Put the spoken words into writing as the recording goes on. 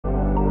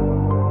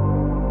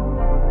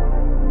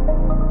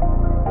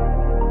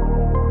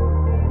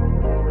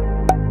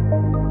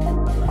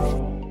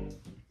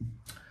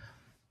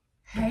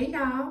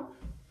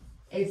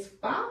It's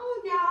fall,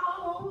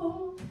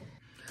 y'all.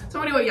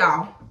 So anyway,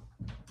 y'all,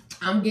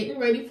 I'm getting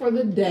ready for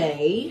the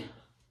day.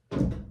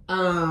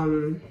 I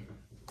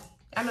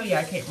know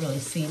y'all can't really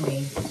see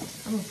me.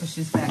 I'm gonna push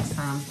this back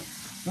some.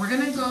 We're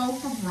gonna go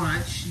for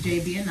brunch,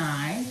 JB and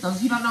I. Those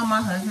of you who don't know,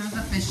 my husband is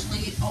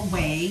officially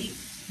away.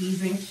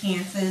 He's in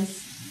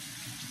Kansas.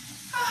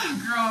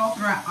 Girl,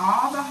 throughout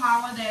all the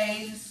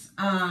holidays,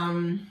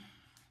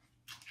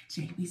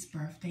 JB's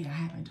birthday, I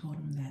haven't told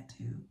him that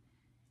too.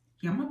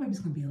 Yeah, my baby's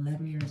gonna be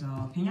 11 years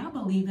old. Can y'all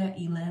believe that?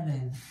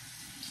 11.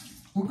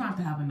 We're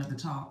gonna have another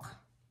talk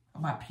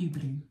about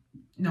puberty.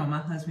 No, my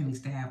husband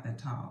needs to have that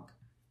talk.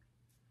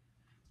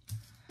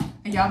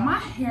 And y'all, my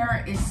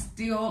hair is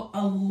still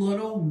a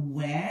little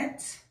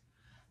wet.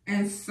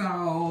 And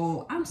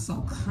so, I'm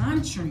so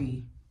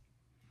country.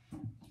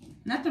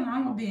 Nothing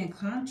wrong with being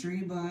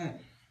country, but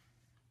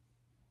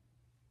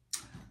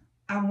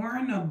I'm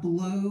wearing a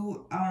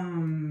blue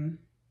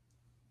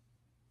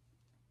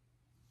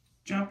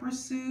jumper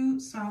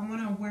suit. So I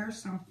want to wear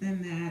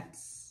something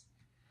that's,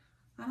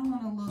 I don't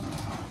want to look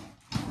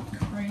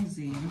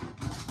crazy.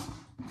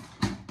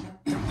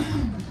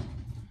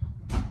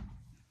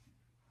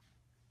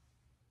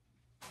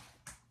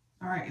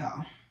 All right,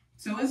 y'all.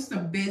 So it's a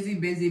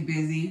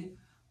busy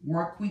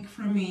work week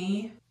for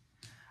me.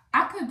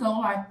 I could go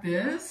like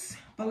this,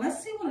 but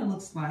let's see what it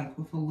looks like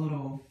with a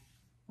little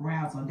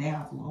razzle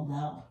dazzle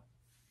though.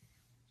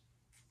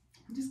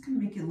 I'm just gonna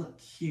make it look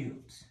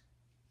cute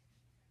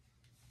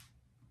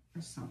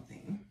or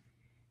something.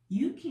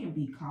 You can't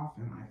be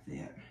coughing like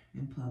that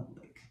in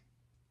public.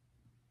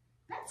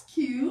 That's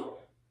cute.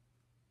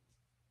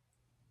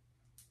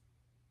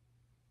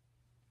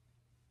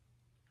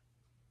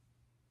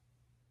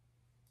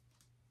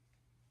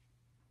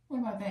 What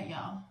about that,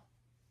 y'all?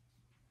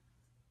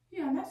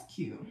 Yeah, that's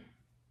cute.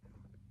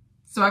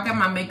 So I got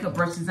my makeup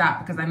brushes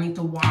out because I need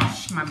to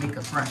wash my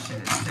makeup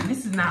brushes. And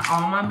this is not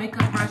all my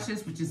makeup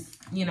brushes, which is,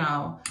 you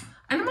know,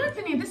 and in my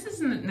opinion, this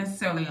isn't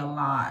necessarily a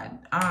lot.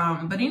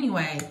 But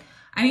anyway,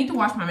 I need to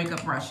wash my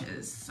makeup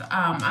brushes.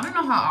 I don't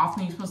know how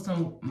often you're supposed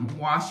to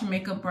wash your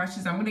makeup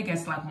brushes. I'm gonna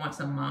guess like once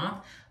a month.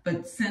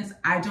 But since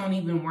I don't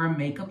even wear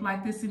makeup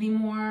like this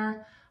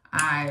anymore,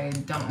 I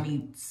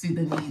don't see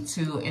the need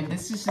to. And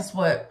this is just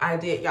what I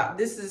did, y'all.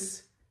 This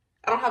is,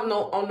 I don't have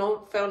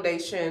no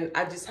foundation.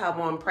 I just have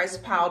on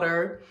pressed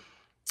powder,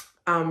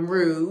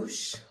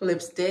 rouge,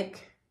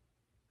 lipstick,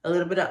 a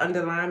little bit of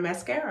underline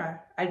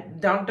mascara. I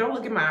don't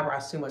look at my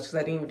eyebrows too much because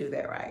I didn't even do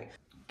that right.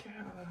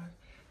 God,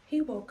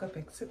 he woke up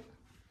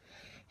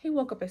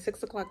at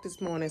 6 o'clock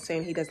this morning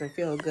saying he doesn't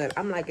feel good.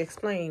 I'm like,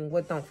 explain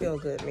what don't feel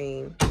good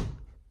mean.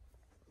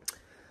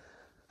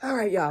 All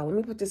right, y'all, let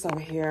me put this over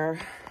here.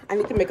 I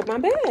need to make up my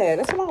bed.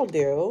 That's what I'll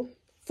do.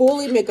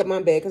 Fully make up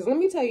my bed. Because let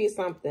me tell you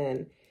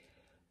something.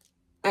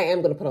 I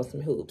am going to put on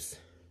some hoops.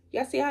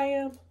 Y'all see how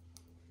I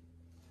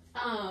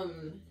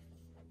am?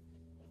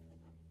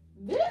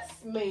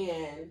 This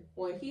man,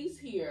 when he's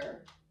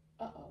here,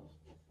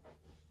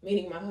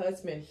 meaning my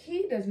husband,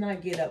 he does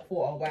not get up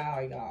for a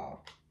while,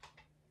 y'all.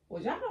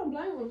 Well, y'all don't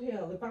blame him.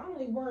 Hell, if I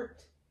only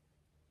worked,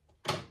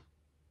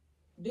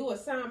 do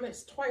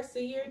assignments twice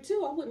a year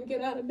too, I wouldn't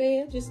get out of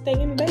bed. Just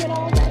stay in bed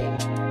all day.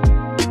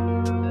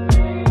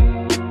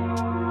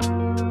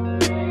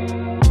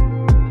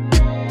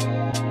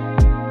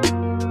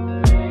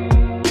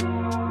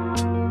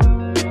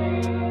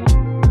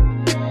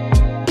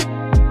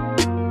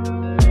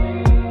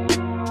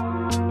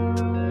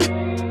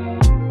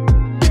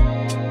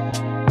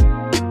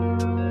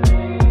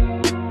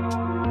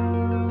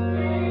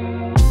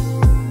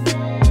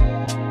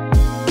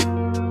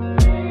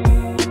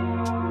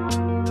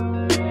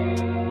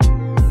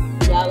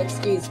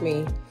 Excuse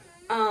me.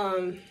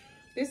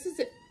 This is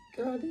it.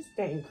 Girl, this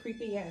dang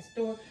creepy ass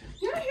door.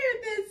 Y'all hear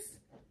this?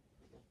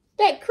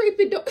 That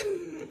creepy door.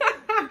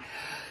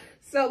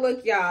 So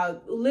look,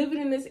 y'all, living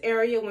in this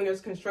area when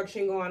there's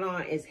construction going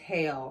on is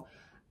hell.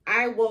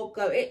 I woke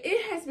up,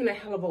 it has been a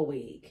hell of a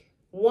week.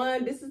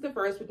 One, this is the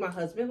first week my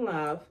husband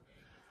left.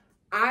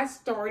 I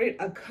started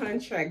a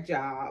contract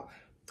job.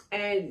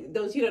 And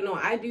those who don't know,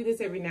 I do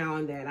this every now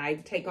and then. I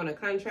take on a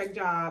contract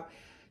job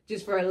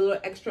just for a little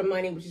extra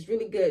money, which is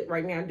really good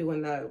right now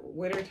during the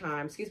winter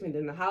time,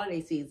 during the holiday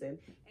season.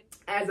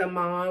 As a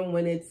mom,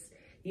 when it's,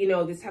 you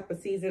know, this type of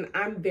season,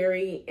 I'm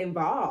very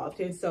involved.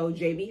 And so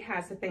JB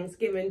has a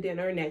Thanksgiving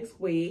dinner next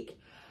week.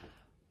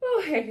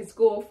 Oh, at his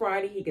school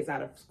Friday. He gets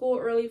out of school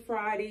early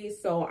Friday.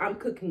 So I'm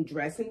cooking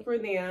dressing for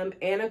them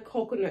and a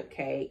coconut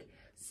cake.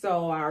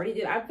 So I already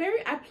did. I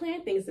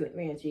planned things in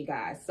advance, you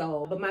guys.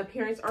 So, but my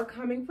parents are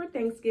coming for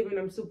Thanksgiving.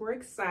 I'm super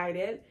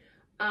excited.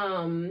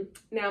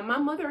 Now my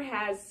mother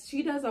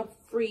she does a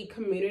free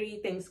community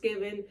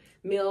Thanksgiving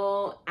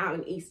meal out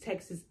in East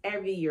Texas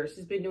every year.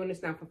 She's been doing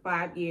this now for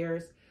 5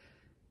 years.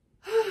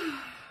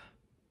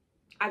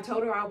 I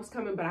told her I was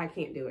coming, but I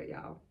can't do it,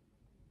 y'all.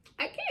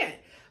 I can't,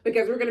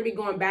 because we're going to be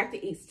going back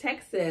to East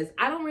Texas.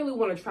 I don't really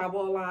want to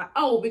travel a lot.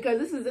 Oh, because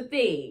this is the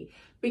thing.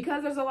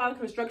 Because there's a lot of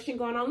construction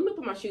going on. Let me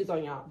put my shoes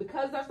on, y'all.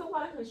 Because there's a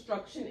lot of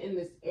construction in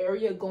this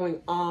area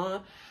going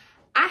on.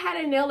 I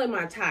had a nail in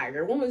my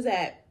tire. When was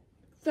that?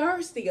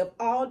 thirsty of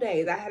all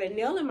days. I had a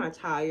nail in my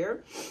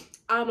tire.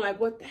 I'm like,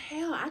 what the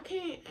hell? I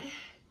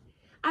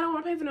don't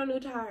want to pay for no new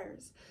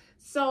tires.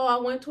 So I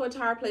went to a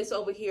tire place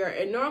over here,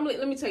 and normally,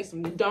 let me tell you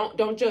something.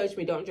 Don't judge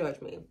me. Don't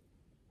judge me.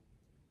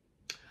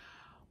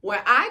 When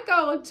I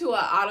go to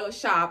an auto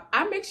shop,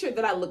 I make sure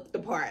that I look the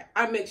part.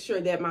 I make sure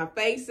that my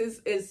face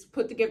is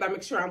put together. I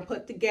make sure I'm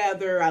put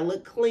together. I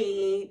look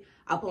clean.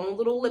 I put on a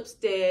little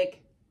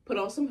lipstick, put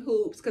on some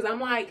hoops, because I'm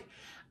like,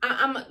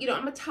 I'm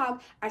a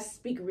talk. I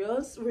speak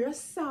real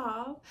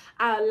soft.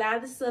 I allow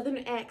the southern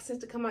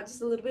accent to come out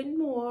just a little bit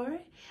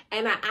more,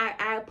 and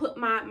I put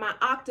my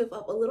octave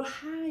up a little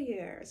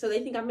higher, so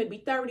they think I'm maybe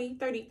 30,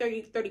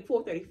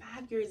 34,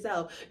 35 years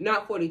old,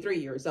 not 43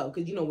 years old,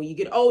 because you know when you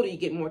get older you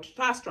get more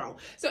testosterone.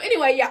 So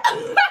anyway, yeah.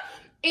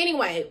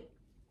 Anyway,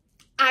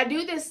 I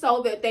do this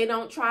so that they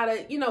don't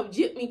try to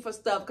jip me for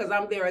stuff, because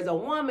I'm there as a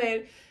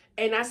woman.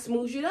 And I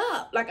smooth it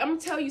up. Like, I'm gonna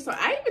tell you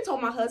something. I even told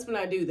my husband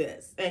I do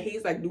this. And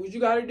he's like, do what you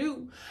gotta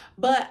do.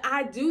 But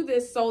I do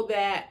this so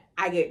that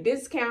I get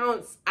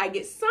discounts. I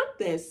get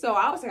something. So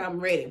I was like, I'm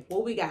ready.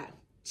 What we got?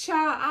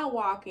 Child, I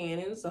walk in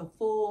and it's a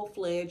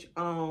full-fledged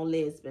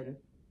lesbian.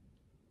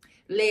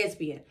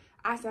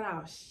 I said,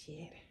 oh,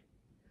 shit.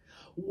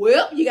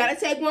 Well, you gotta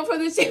take one for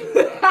the team.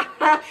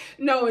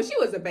 No, she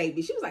was a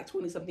baby. She was like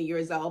 20-something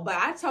years old. But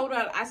I told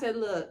her, I said,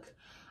 look,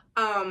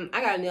 I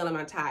got a nail in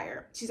my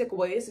tire. She's like,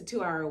 well, it's a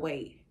 2-hour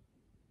wait.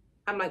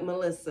 I'm like,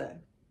 Melissa.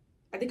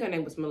 I think her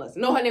name was Melissa.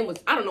 No, her name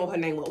was, I don't know what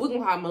her name was. We're going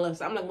to call her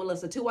Melissa. I'm like,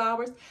 Melissa, 2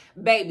 hours?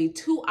 Baby,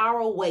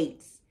 2-hour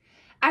waits.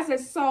 I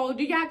said, so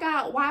do y'all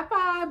got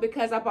Wi-Fi?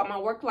 Because I bought my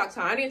work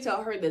laptop. I didn't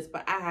tell her this,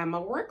 but I had my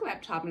work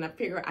laptop and I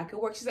figured I could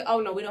work. She said,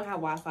 oh, no, we don't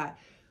have Wi-Fi.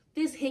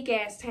 This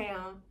hick-ass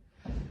town.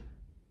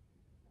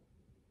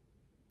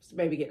 So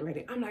baby getting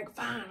ready. I'm like,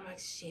 fine. I'm like,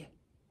 shit.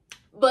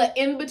 But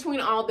in between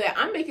all that,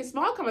 I'm making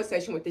small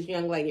conversation with this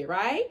young lady,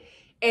 right?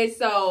 And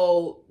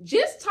so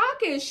just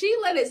talking, she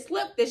let it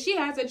slip that she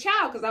has a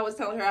child, because I was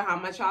telling her how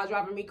my child's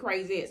driving me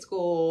crazy at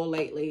school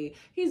lately.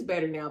 He's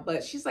better now,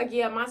 but she's like,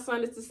 yeah, my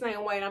son is the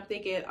same way. And I'm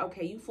thinking,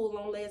 okay, you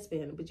full-on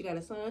lesbian, but you got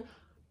a son?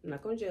 I'm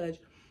not going to judge.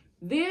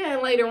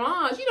 Then later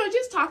on,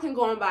 just talking,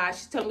 going by,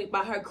 she's telling me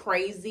about her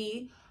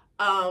crazy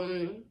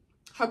woman.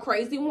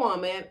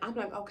 I'm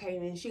like, okay,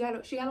 then she got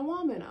a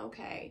woman,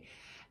 okay.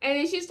 And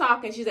then she's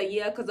talking. She's like,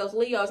 yeah, because those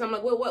Leos. I'm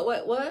like,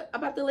 what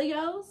about the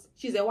Leos?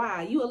 She said,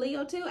 why? You a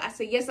Leo too? I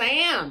said, yes, I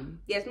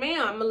am. Yes,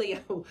 ma'am, I'm a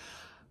Leo.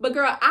 But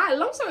girl,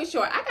 long story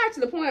short, I got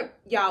to the point,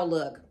 y'all,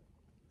 look,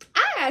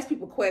 I ask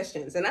people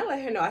questions, and I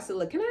let her know. I said,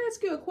 look, can I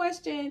ask you a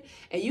question?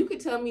 And you could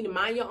tell me to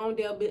mind your own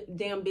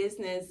damn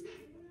business.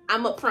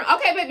 I'm up front.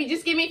 Okay, baby,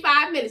 just give me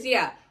 5 minutes.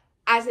 Yeah.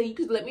 I said, you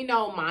could let me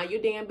know, mind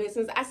your damn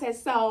business. I said,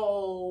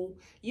 so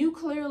you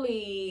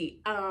clearly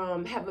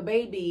have a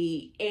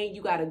baby and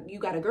you got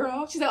a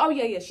girl? She said, oh,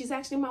 yeah, she's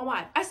actually my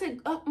wife. I said,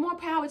 more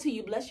power to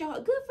you. Bless your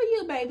heart. Good for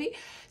you, baby.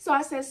 So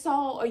I said,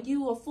 so are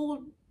you a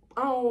full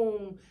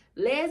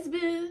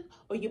lesbian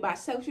or you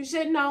bisexual? She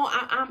said, no,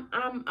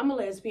 I'm a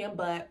lesbian,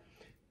 but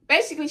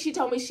basically she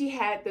told me she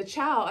had a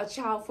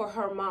child for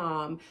her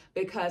mom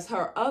because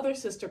her other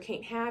sister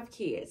can't have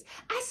kids.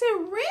 I said,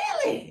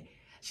 really?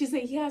 She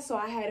said, yeah, so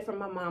I had it from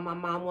my mom. My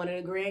mom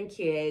wanted a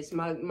grandkids.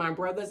 My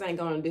brothers ain't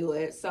going to do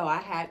it. So I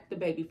had the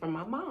baby from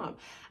my mom.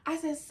 I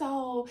said,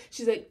 so,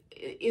 she said,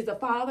 is the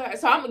father?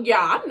 So I'm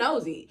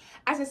nosy.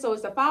 I said, so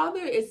is the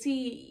father? Is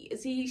he,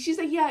 she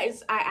said, yeah,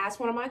 I asked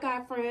one of my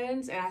guy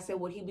friends and I said,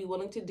 would he be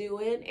willing to do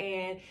it?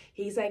 And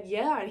he's like,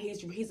 yeah, and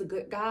he's a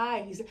good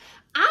guy.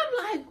 I'm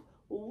like,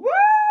 what?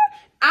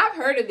 I've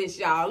heard of this,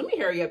 y'all. Let me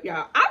hurry up,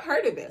 y'all. I've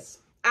heard of this.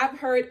 I've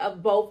heard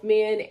of both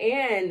men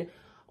and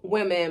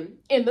women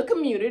in the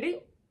community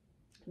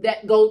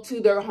that go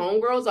to their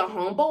homegirls or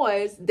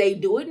homeboys. They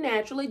do it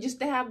naturally just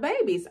to have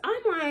babies.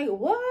 I'm like,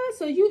 what?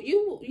 So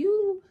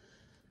you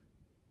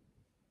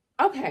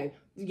okay.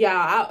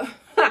 Yeah,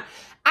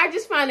 I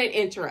just find it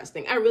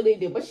interesting. I really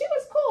do. But she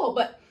was cool.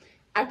 But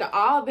after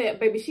all that,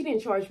 baby, she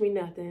didn't charge me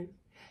nothing.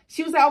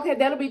 She was like, okay,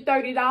 that'll be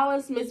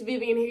 $30. Miss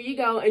Vivian, here you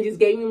go. And just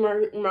gave me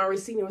my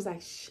receipt and was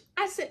like, shh.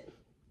 I said,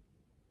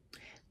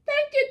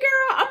 thank you,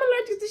 girl. I'm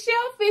allergic to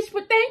shellfish,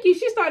 but thank you.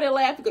 She started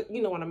laughing.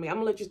 You know what I mean.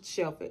 I'm allergic to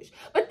shellfish.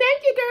 But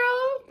thank you,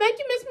 girl. Thank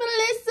you, Miss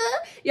Melissa.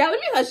 Y'all, let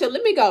me hush up.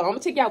 Let me go. I'm going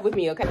to take y'all with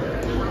me, okay?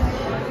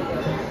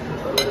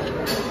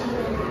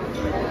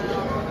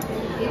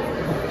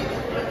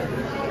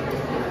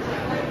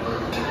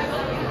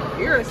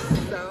 You're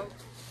so...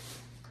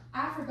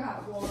 I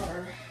forgot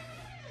water.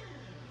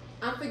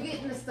 I'm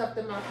forgetting the stuff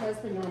that my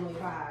husband normally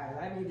buys.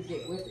 I need to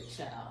get with it,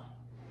 child.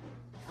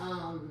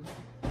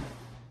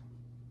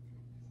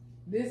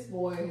 This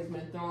boy has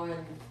been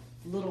throwing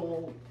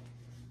little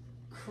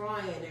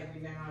crying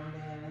every now and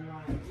then.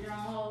 Like,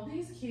 y'all,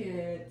 these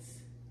kids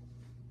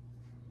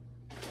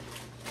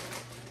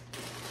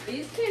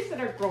that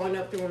are growing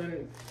up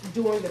during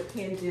the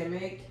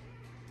pandemic,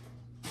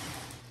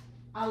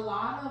 a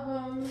lot of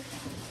them,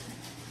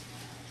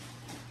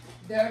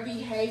 their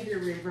behavior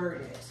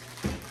reverted.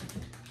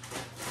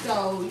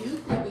 So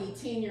you could be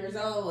 10 years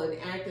old and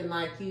acting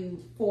like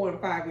you 4 and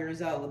 5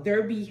 years old.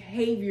 Their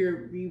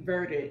behavior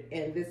reverted.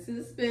 And this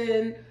has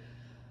been,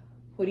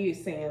 what are you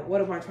saying? What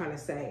am I trying to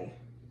say?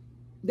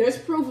 There's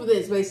proof of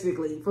this,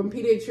 basically, from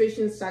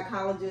pediatricians,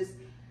 psychologists.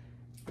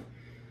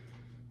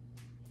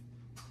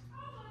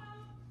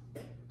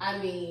 I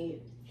mean,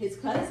 his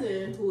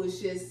cousin, who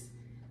is just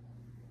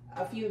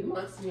a few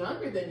months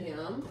younger than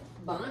him,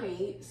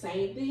 Bonnie,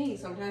 same thing.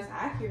 Sometimes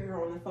I hear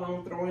her on the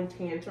phone throwing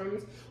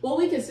tantrums. Well,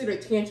 we consider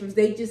tantrums.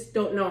 They just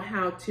don't know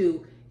how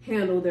to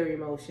handle their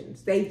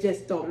emotions. They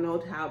just don't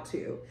know how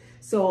to.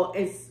 So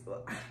I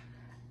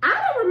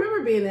don't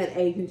remember being that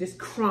age and just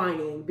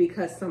crying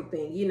because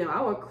something, you know,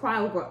 I would cry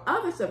over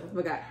other stuff if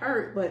I got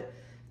hurt, but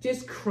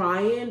just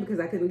crying because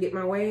I couldn't get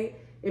my way.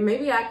 And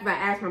maybe if I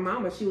asked my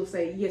mama, she would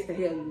say, yes, the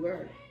hell you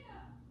were.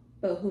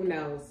 But who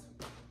knows?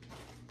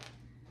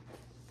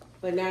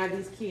 But now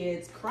these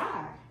kids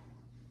cry.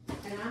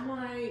 And I'm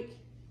like,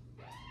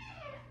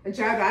 and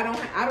child,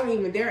 I don't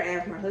even dare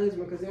ask my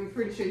husband because I'm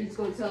pretty sure he's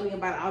going to tell me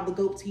about all the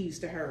goats he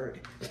used to herd.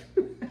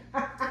 Woo!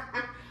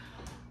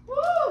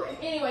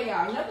 Anyway,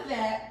 y'all, enough of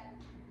that.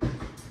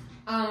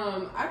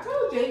 I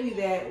told JB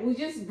that we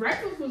just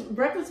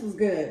breakfast was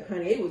good,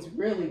 honey. It was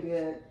really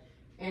good.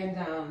 And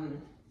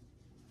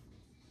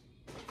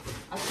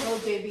I told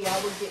JB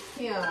I would get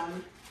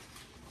him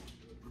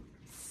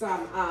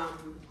some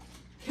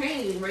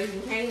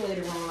Raising Cane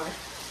later on.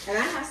 And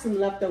I have some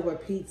leftover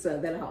pizza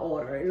that I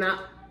ordered.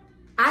 Now,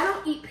 I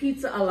don't eat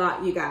pizza a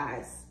lot, you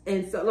guys.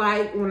 And so,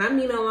 like, when I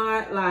mean a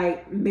lot,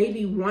 like,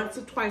 maybe once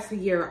or twice a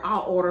year,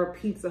 I'll order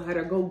Pizza Hut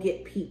or go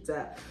get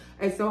pizza.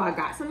 And so, I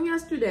got some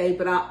yesterday,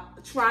 but I'll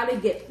try to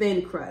get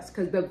thin crust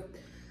because the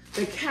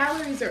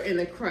calories are in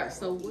the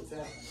crust. So, what's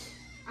up?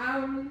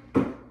 I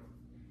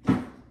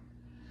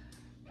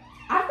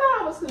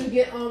thought I was going to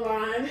get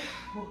online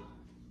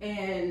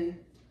and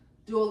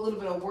do a little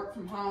bit of work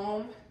from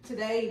home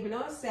today, even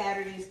though it's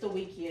Saturday, it's the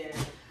weekend.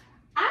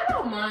 I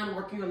don't mind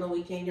working on the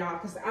weekend, y'all,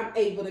 because I'm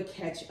able to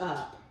catch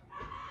up.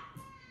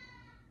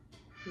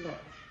 Look.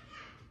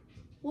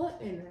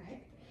 What in the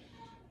heck?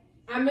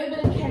 I'm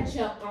able to catch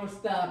up on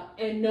stuff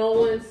and no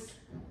one's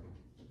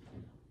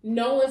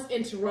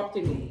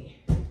interrupting me.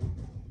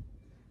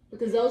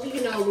 Because those of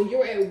you know, when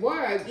you're at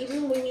work,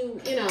 even when even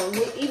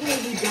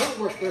when you don't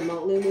work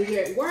remotely, when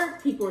you're at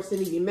work, people are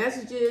sending you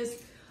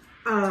messages.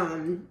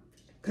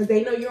 Because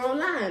they know you're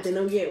online. They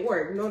know you're at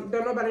work. Don't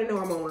nobody know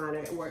I'm online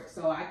at work.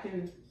 So I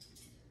can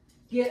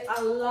get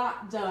a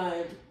lot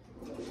done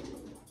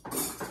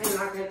in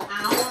like an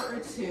hour or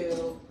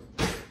two.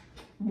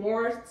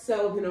 More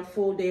so than a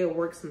full day of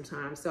work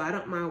sometimes. So I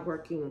don't mind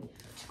working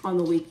on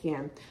the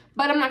weekend.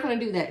 But I'm not going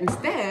to do that.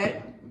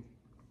 Instead,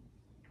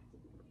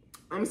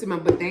 I'm going to sit my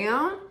butt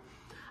down.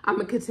 I'm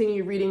going to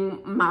continue reading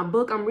my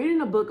book. I'm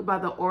reading a book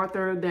about the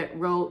author that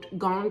wrote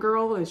Gone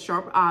Girl and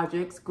Sharp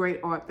Objects.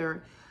 Great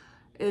author.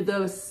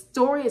 The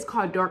story is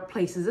called Dark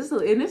Places. This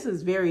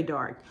is very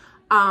dark.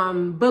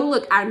 But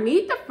look, I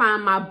need to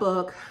find my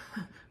book,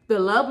 The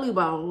Lovely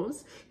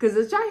Bones. Because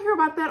did y'all hear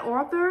about that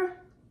author?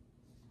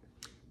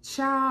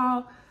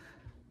 Child,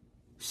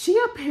 she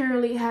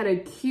apparently had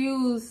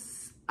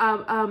accused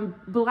a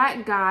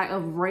black guy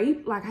of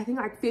rape, like I think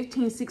like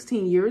 15,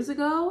 16 years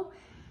ago.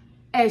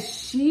 And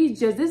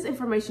this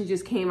information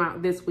just came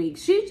out this week.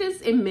 She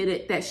just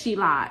admitted that she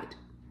lied.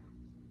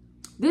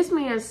 This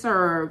man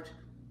served,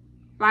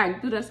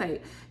 like, did I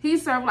say? He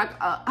served like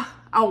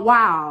a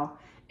while.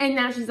 And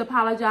now she's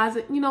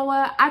apologizing. You know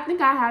what? I think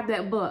I have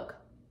that book.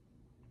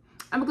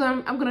 I'm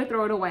gonna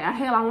throw it away.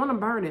 Hell, I want to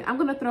burn it. I'm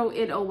gonna throw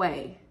it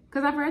away.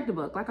 Because I've read the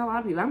book, like a lot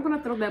of people. I'm going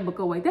to throw that book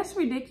away. That's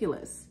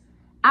ridiculous.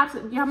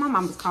 Absolutely. Yeah, my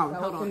mom was calling.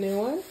 Hold on. New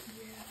one? Yeah.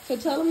 So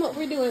tell them what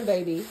we're doing,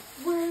 baby.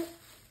 We're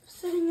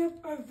setting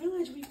up our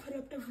village we put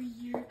up every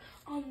year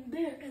on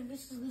there. And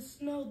this is the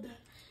snow that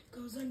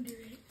goes under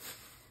it.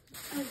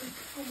 And like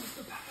almost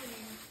a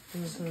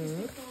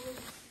patio.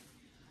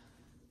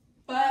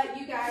 But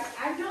you guys,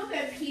 I know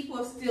that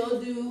people still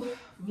do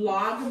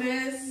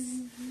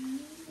Vlogmas.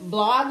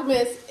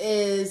 Vlogmas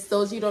is,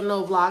 those of you who don't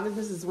know,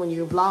 Vlogmas is when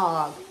you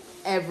vlog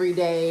every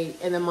day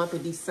in the month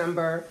of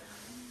December.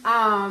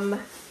 My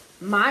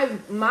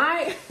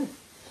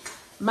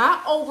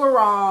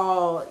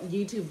overall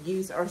YouTube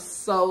views are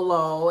so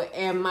low,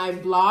 and my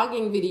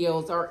vlogging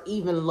videos are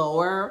even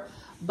lower.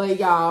 But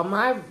y'all,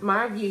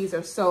 my views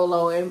are so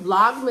low, and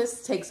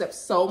Vlogmas takes up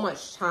so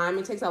much time.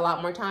 It takes a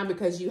lot more time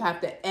because you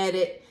have to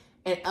edit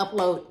and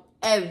upload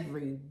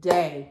every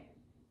day.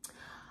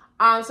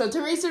 So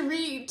Teresa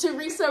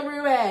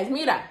Ruiz,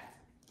 mira.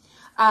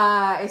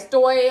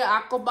 Estoy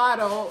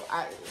ocupado.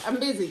 I'm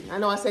busy. I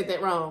know I said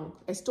that wrong.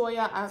 Estoy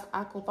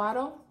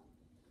ocupado.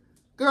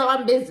 Girl,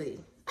 I'm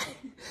busy.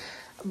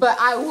 But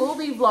I will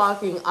be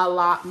vlogging a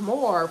lot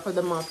more for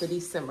the month of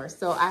December.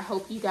 So I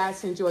hope you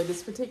guys enjoy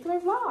this particular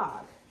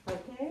vlog.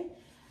 Okay?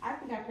 I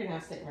think I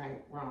pronounced it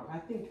wrong. I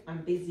think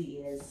I'm busy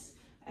is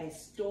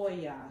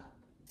estoy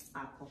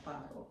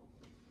ocupado.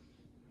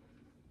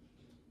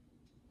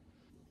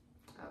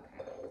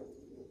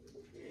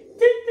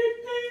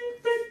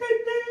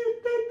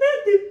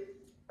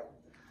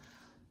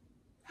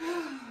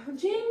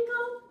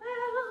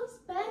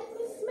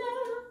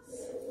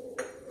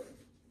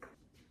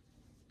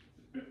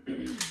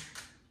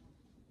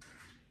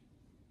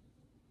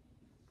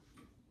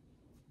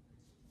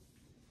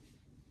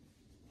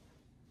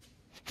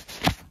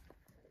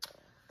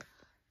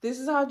 this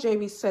is how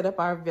JB set up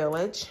our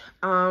village.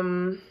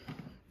 Oh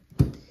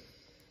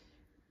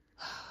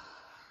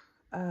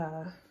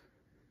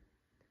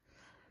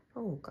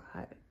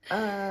God.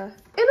 It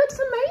looks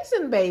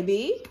amazing,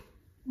 baby.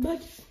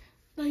 But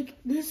like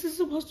this is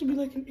supposed to be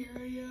like an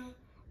area,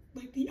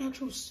 like the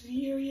actual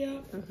city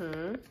area. I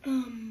don't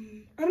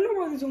know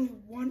why there's only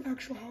one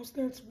actual house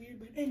there. It's weird,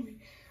 but anyway.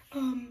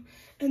 And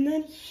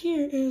then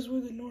here is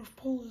where the North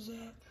Pole is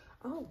at.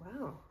 Oh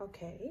wow.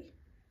 Okay.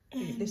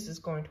 And this is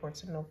going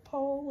towards the North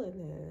Pole,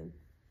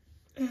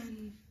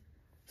 and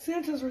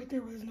Santa's right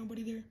there, but there's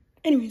nobody there.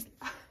 Anyways,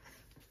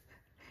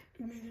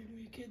 we made there to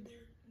be a kid there.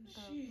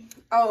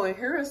 Oh, and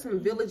here are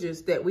some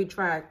villages that we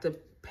tried to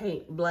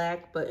paint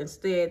black, but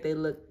instead they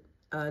look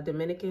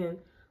Dominican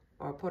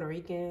or Puerto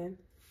Rican.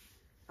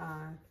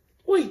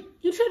 Wait,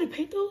 you tried to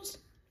paint those?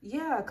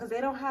 Yeah, because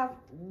they don't have,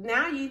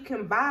 now you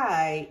can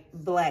buy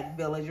black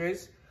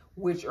villagers,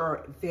 which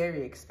are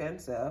very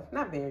expensive.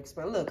 Not very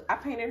expensive. Look, I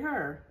painted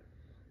her.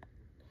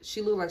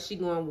 She looked like she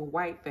going with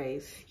white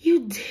face.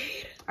 You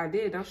did? I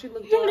did. Don't she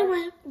look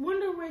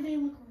Wonder why they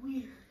look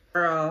weird.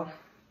 Girl,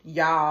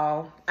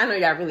 y'all, I know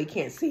y'all really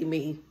can't see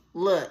me.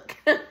 Look.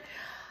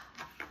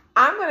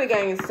 I'm going to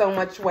gain so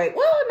much weight.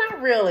 Well,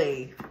 not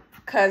really.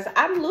 Because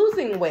I'm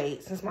losing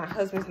weight since my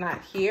husband's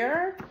not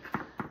here.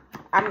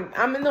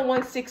 I'm in the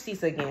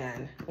 160s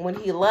again. When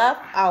he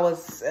left, I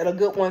was at a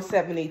good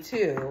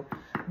 172.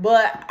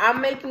 But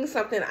I'm making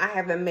something I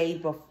haven't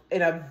made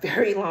in a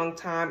very long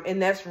time,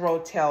 and that's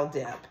rotel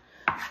dip.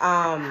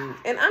 And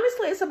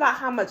honestly, it's about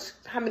how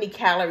many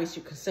calories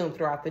you consume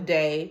throughout the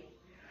day.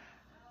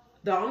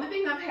 The only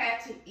thing I've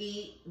had to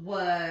eat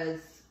was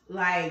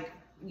like,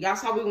 y'all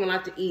saw we went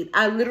out to eat.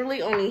 I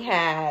literally only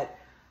had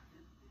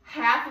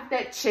half of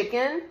that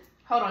chicken.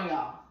 Hold on,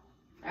 y'all.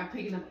 I'm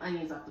picking up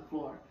onions off the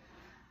floor.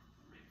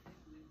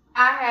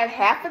 I had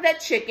half of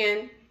that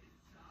chicken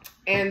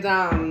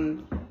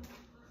and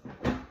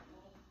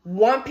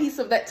one piece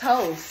of that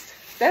toast.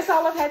 That's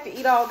all I've had to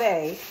eat all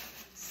day.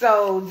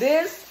 So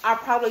this, I'll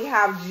probably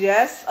have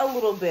just a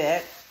little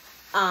bit.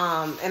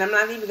 And I'm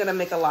not even going to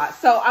make a lot.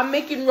 So I'm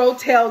making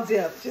rotel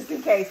dip, just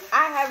in case.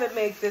 I haven't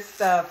made this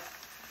stuff.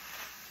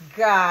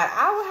 God,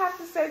 I would have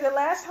to say the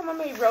last time I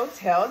made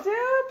rotel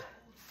dip,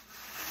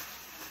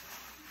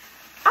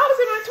 I was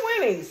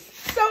in my 20s.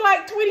 So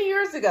like 20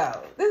 years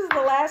ago. This is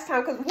the last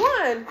time. Because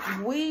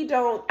one, we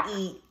don't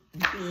eat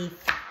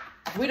beef.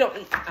 We don't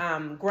eat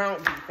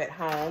ground beef at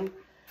home.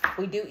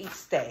 We do eat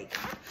steak.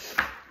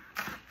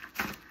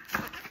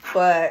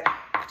 But,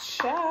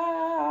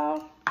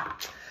 ciao.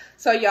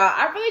 So y'all,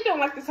 I really don't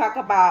like to talk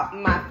about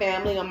my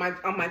family on my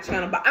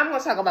channel, but I'm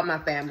gonna talk about my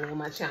family on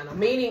my channel.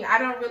 Meaning, I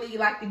don't really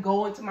like to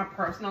go into my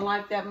personal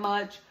life that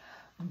much,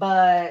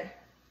 but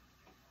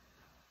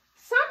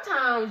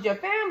sometimes your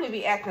family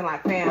be acting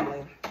like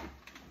family.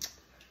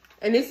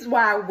 And this is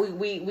why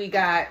we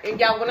got, and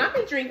y'all, when I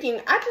be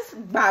drinking, I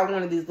just buy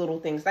one of these little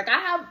things. Like I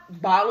have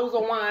bottles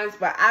of wines,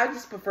 but I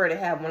just prefer to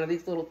have one of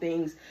these little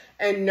things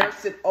and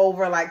nurse it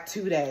over like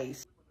 2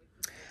 days.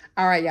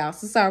 All right, y'all.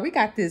 So sorry, we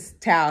got this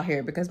towel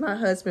here because my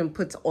husband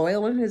puts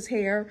oil in his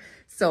hair.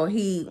 So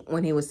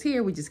when he was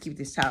here, we just keep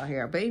this towel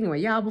here. But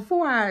anyway, y'all,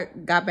 before I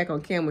got back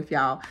on camera with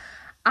y'all,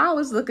 I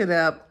was looking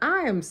up.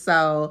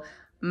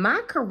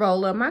 My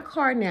Corolla, my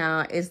car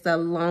now is the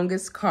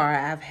longest car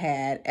I've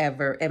had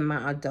ever in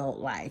my adult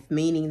life.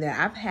 Meaning that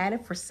I've had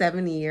it for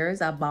 7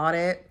 years. I bought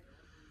it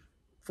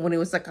when it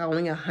was like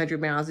only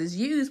 100 miles. It's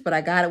used, but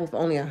I got it with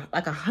only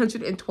like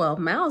 112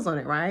 miles on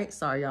it, right?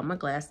 Sorry, y'all, my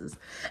glasses.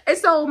 And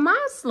so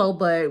my slow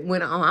bud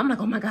went on. I'm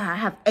like, oh my God, I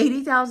have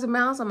 80,000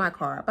 miles on my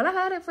car. But I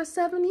had it for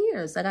 7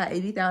 years. I got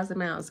 80,000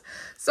 miles.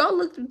 So I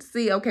looked to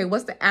see, okay,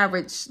 what's the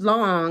average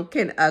long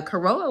can a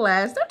Corolla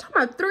last? They're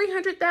talking about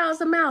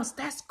 300,000 miles.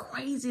 That's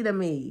crazy to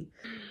me.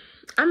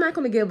 I'm not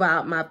going to give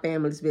out my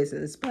family's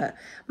business, but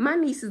my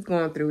niece is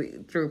going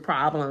through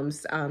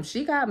problems.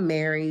 She got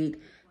married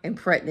and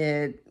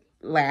pregnant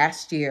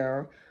last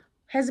year.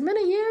 Has it been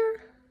a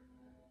year?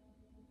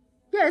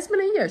 Yeah, it's been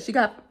a year. She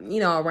got,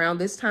 around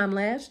this time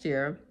last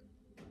year.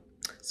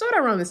 Sort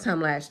of around this time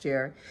last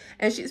year.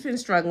 And she's been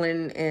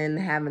struggling and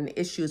having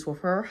issues with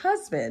her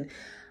husband.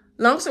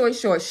 Long story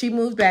short, she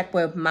moved back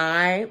with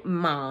my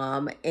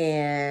mom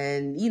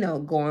and,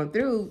 going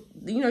through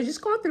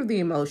the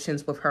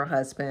emotions with her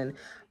husband.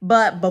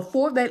 But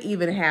before that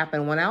even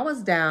happened, when I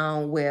was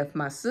down with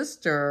my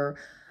sister,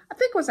 I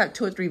think it was like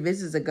 2 or 3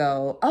 visits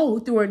ago. Oh,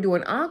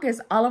 during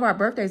August, all of our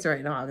birthdays are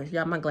in August.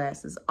 Yeah, my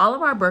glasses. All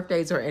of our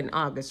birthdays are in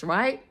August,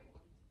 right?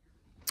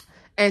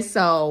 And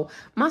so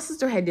my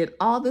sister had did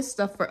all this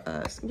stuff for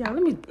us. Yeah,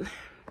 let me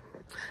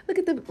look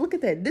at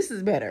that. This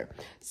is better.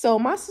 So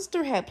my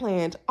sister had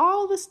planned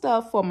all the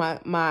stuff for my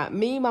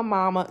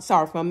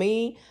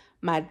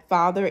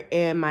father,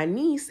 and my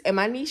niece. And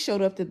my niece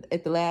showed up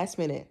at the last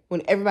minute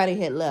when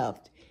everybody had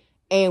left.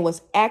 And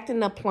was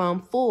acting a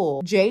plum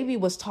fool. JV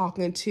was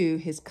talking to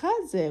his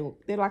cousin.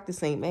 They're like the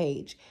same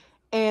age.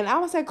 And I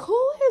was like,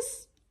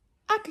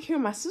 I could hear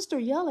my sister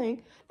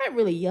yelling. Not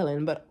really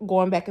yelling, but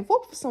going back and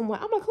forth with someone.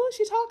 I'm like, who is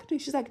she talking to?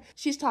 She's like,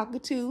 she's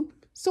talking to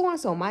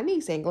so-and-so, my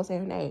niece. Ain't gonna say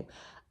her name.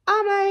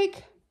 I'm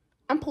like,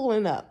 I'm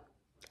pulling up.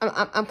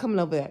 I'm coming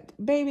over there.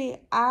 Baby,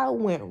 I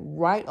went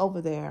right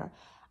over there.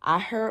 I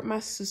heard my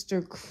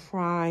sister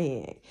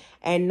crying.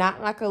 And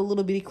not like a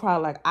little bitty cry.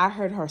 Like, I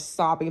heard her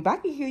sobbing. If I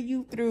could hear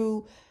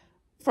you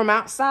from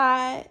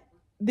outside,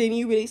 then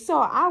you really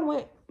saw. I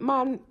went,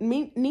 my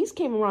niece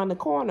came around the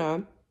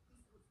corner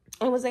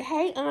and was like,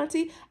 hey,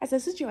 auntie. I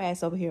said, sit your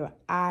ass over here.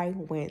 I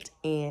went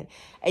in.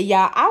 And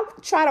y'all, I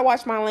try to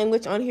watch my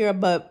language on here,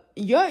 but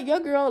your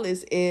girl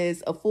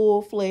is a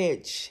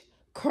full-fledged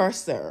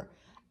curser.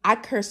 I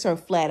curse her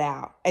flat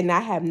out, and I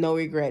have no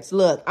regrets.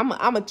 Look,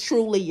 I'm a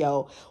true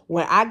Leo.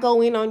 When I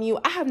go in on you,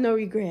 I have no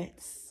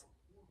regrets.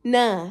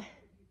 None.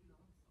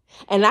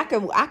 And I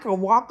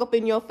can walk up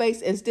in your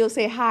face and still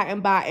say hi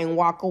and bye and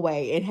walk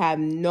away and have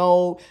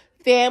no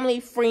family,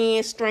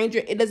 friend,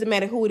 stranger. It doesn't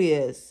matter who it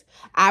is.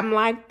 I'm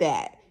like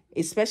that,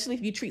 especially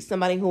if you treat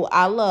somebody who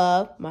I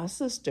love, my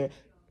sister.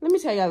 Let me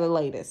tell y'all the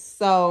latest.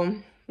 So,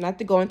 not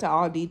to go into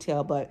all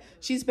detail, but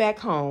she's back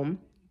home.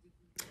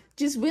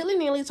 Just really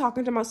nearly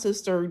talking to my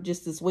sister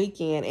just this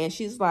weekend. And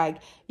she's like,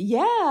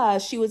 yeah,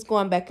 she was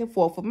going back and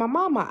forth with my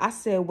mama. I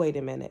said, wait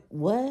a minute.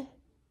 What?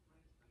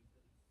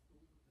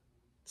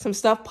 Some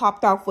stuff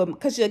popped off with,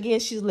 because again,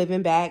 she's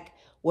living back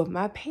with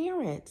my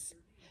parents.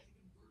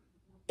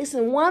 It's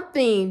one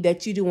thing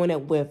that you're doing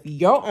it with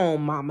your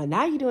own mama.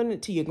 Now you're doing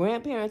it to your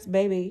grandparents,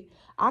 baby.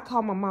 I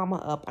call my mama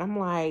up. I'm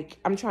like,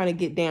 I'm trying to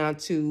get down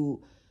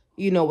to,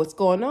 you know, what's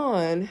going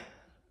on.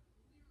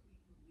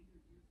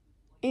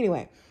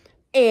 Anyway,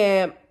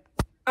 and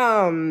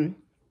my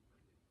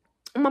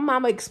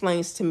mama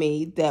explains to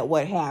me that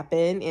what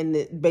happened, and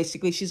that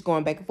basically she's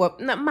going back and forth.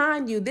 Now,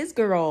 mind you, this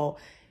girl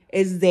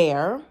is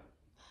there.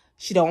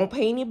 She don't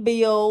pay any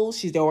bills.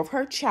 She's there with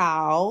her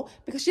child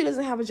because she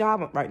doesn't have a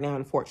job right now,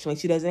 unfortunately.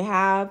 She doesn't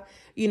have,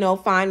 you know,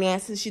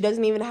 finances. She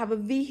doesn't even have a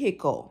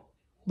vehicle.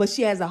 But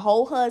she has a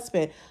whole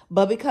husband.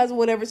 But because of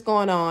whatever's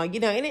going on, you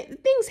know, and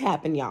things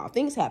happen, y'all.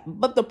 Things happen.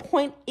 But the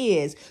point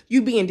is,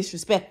 you being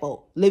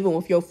disrespectful, living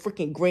with your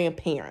freaking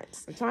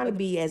grandparents. I'm trying to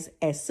be as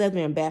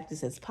Southern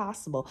Baptist as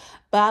possible.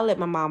 But I let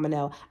my mama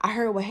know. I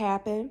heard what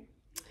happened.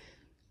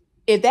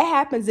 If that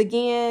happens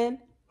again,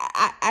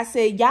 I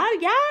said, y'all,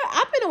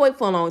 I've been away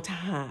for a long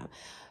time.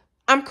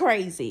 I'm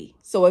crazy.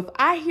 So if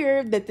I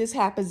hear that this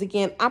happens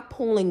again, I'm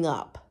pulling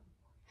up.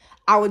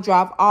 I would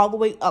drive all the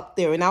way up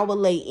there and I would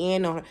lay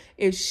in on her.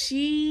 If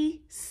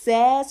she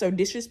says or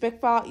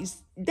disrespectful,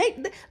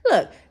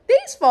 look,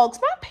 these folks,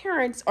 my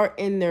parents are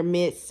in their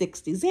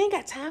mid-60s. They ain't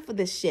got time for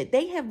this shit.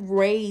 They have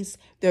raised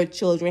their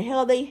children.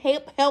 Hell, they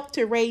helped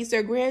to raise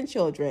their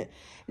grandchildren.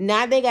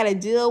 Now they got to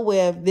deal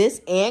with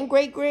this and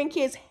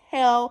great-grandkids.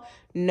 Hell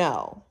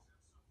no.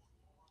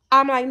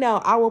 I'm like, no,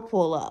 I will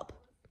pull up.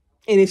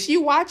 And if she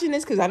watching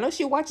this, because I know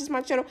she watches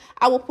my channel,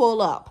 I will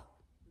pull up.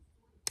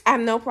 I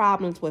have no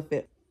problems with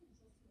it.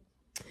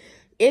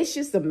 It's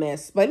just a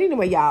mess. But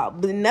anyway, y'all,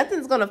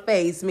 nothing's going to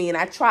faze me. And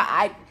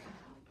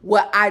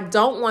what I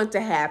don't want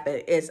to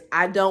happen is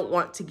I don't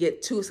want to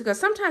get too, because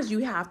sometimes you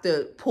have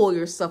to pull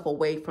yourself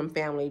away from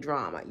family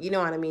drama. You know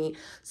what I mean?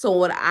 So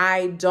what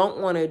I don't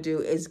want to do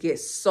is get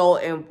so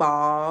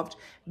involved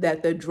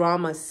that the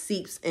drama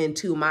seeps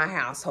into my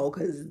household,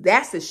 because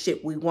that's the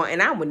shit we want.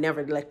 And I would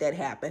never let that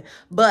happen.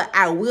 But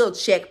I will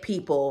check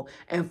people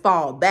and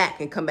fall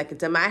back and come back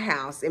into my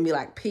house and be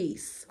like,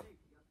 peace.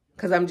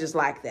 Because I'm just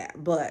like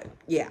that. But,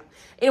 yeah.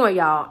 Anyway,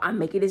 y'all, I'm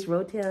making this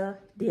rotel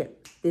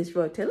dip. This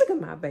rotel. Look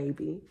at my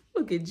baby.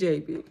 Look at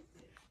JB.